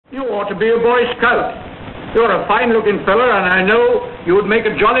You ought to be a Boy Scout. You're a fine-looking fella, and I know you would make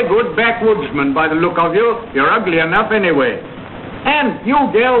a jolly good backwoodsman by the look of you. You're ugly enough anyway. And you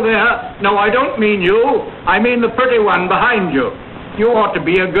gal there, no, I don't mean you. I mean the pretty one behind you. You ought to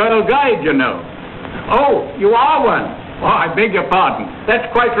be a girl guide, you know. Oh, you are one. Oh, I beg your pardon.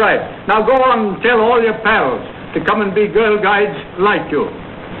 That's quite right. Now go on and tell all your pals to come and be girl guides like you.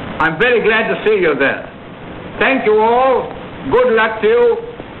 I'm very glad to see you there. Thank you all. Good luck to you,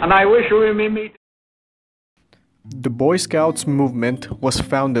 and I wish we may meet. The Boy Scouts movement was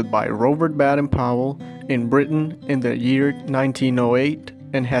founded by Robert Baden-Powell in Britain in the year 1908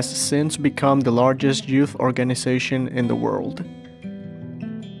 and has since become the largest youth organization in the world.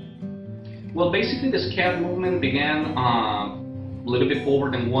 Well, basically the Scout movement began a little bit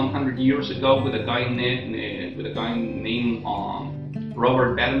over than 100 years ago with a guy named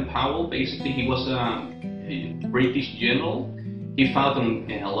Robert Baden-Powell. Basically, he was a British general. He fought in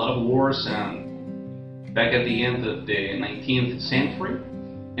a lot of wars back at the end of the 19th century.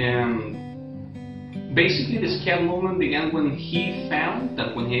 And basically, the Scout movement began when he found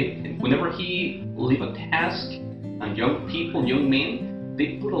that whenever he leave a task, and young people, young men,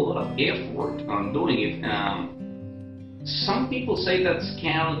 they put a lot of effort on doing it. Some people say that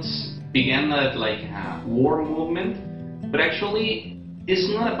Scouts began as like a war movement, but actually it's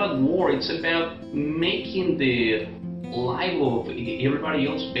not about war, it's about making the life of everybody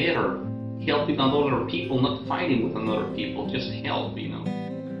else better, helping other people, not fighting with other people, just help, you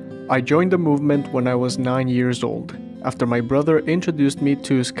know. I joined the movement when I was 9 years old, after my brother introduced me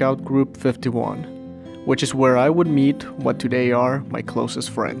to Scout Group 51, which is where I would meet what today are my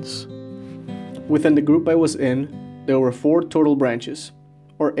closest friends. Within the group I was in, there were 4 total branches,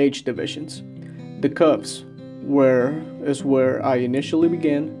 or age divisions. The Cubs, where I initially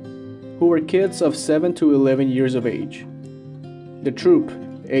began, who were kids of 7 to 11 years of age. The Troop,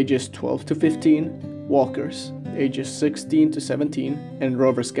 ages 12 to 15, Walkers, ages 16 to 17, and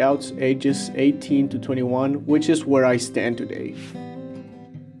Rover Scouts, ages 18 to 21, which is where I stand today.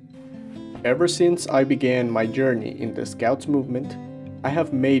 Ever since I began my journey in the Scouts movement, I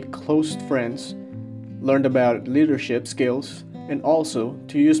have made close friends, learned about leadership skills, and also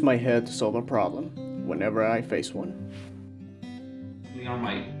to use my head to solve a problem whenever I face one. They are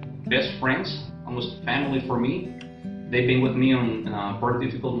my best friends, almost family for me. They've been with me on very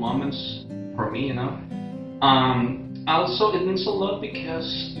difficult moments for me, you know. Also, it means a lot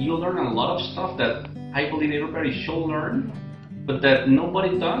because you learn a lot of stuff that I believe everybody should learn, but that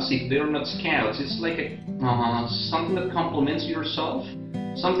nobody does if they're not Scouts. It's like something that complements yourself,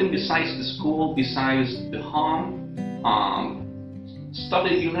 something besides the school, besides the home, stuff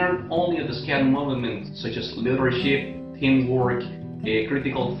that you learn only at the Scout movement, such as leadership, teamwork,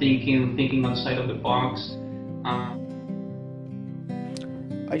 critical thinking, thinking outside of the box.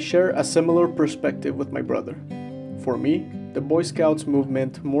 I share a similar perspective with my brother. For me, the Boy Scouts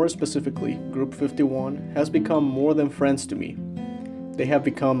movement, more specifically Group 51, has become more than friends to me. They have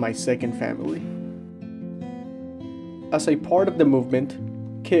become my second family. As a part of the movement,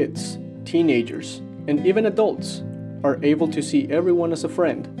 kids, teenagers, and even adults are able to see everyone as a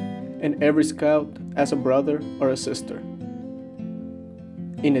friend and every Scout as a brother or a sister.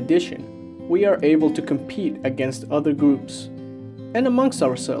 In addition, we are able to compete against other groups and amongst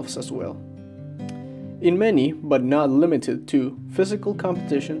ourselves as well. In many, but not limited to, physical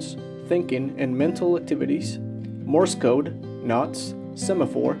competitions, thinking and mental activities, Morse code, knots,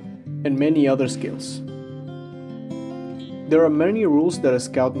 semaphore, and many other skills. There are many rules that a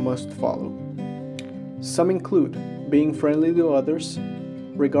Scout must follow. Some include being friendly to others,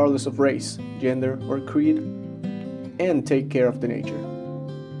 regardless of race, gender, or creed, and take care of the nature.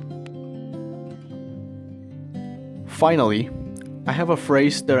 Finally, I have a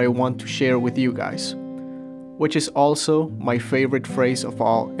phrase that I want to share with you guys, which is also my favorite phrase of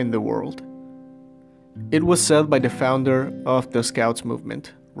all in the world. It was said by the founder of the Scouts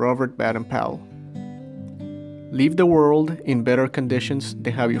movement, Robert Baden-Powell. Leave the world in better conditions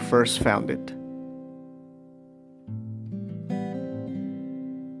than how you first found it.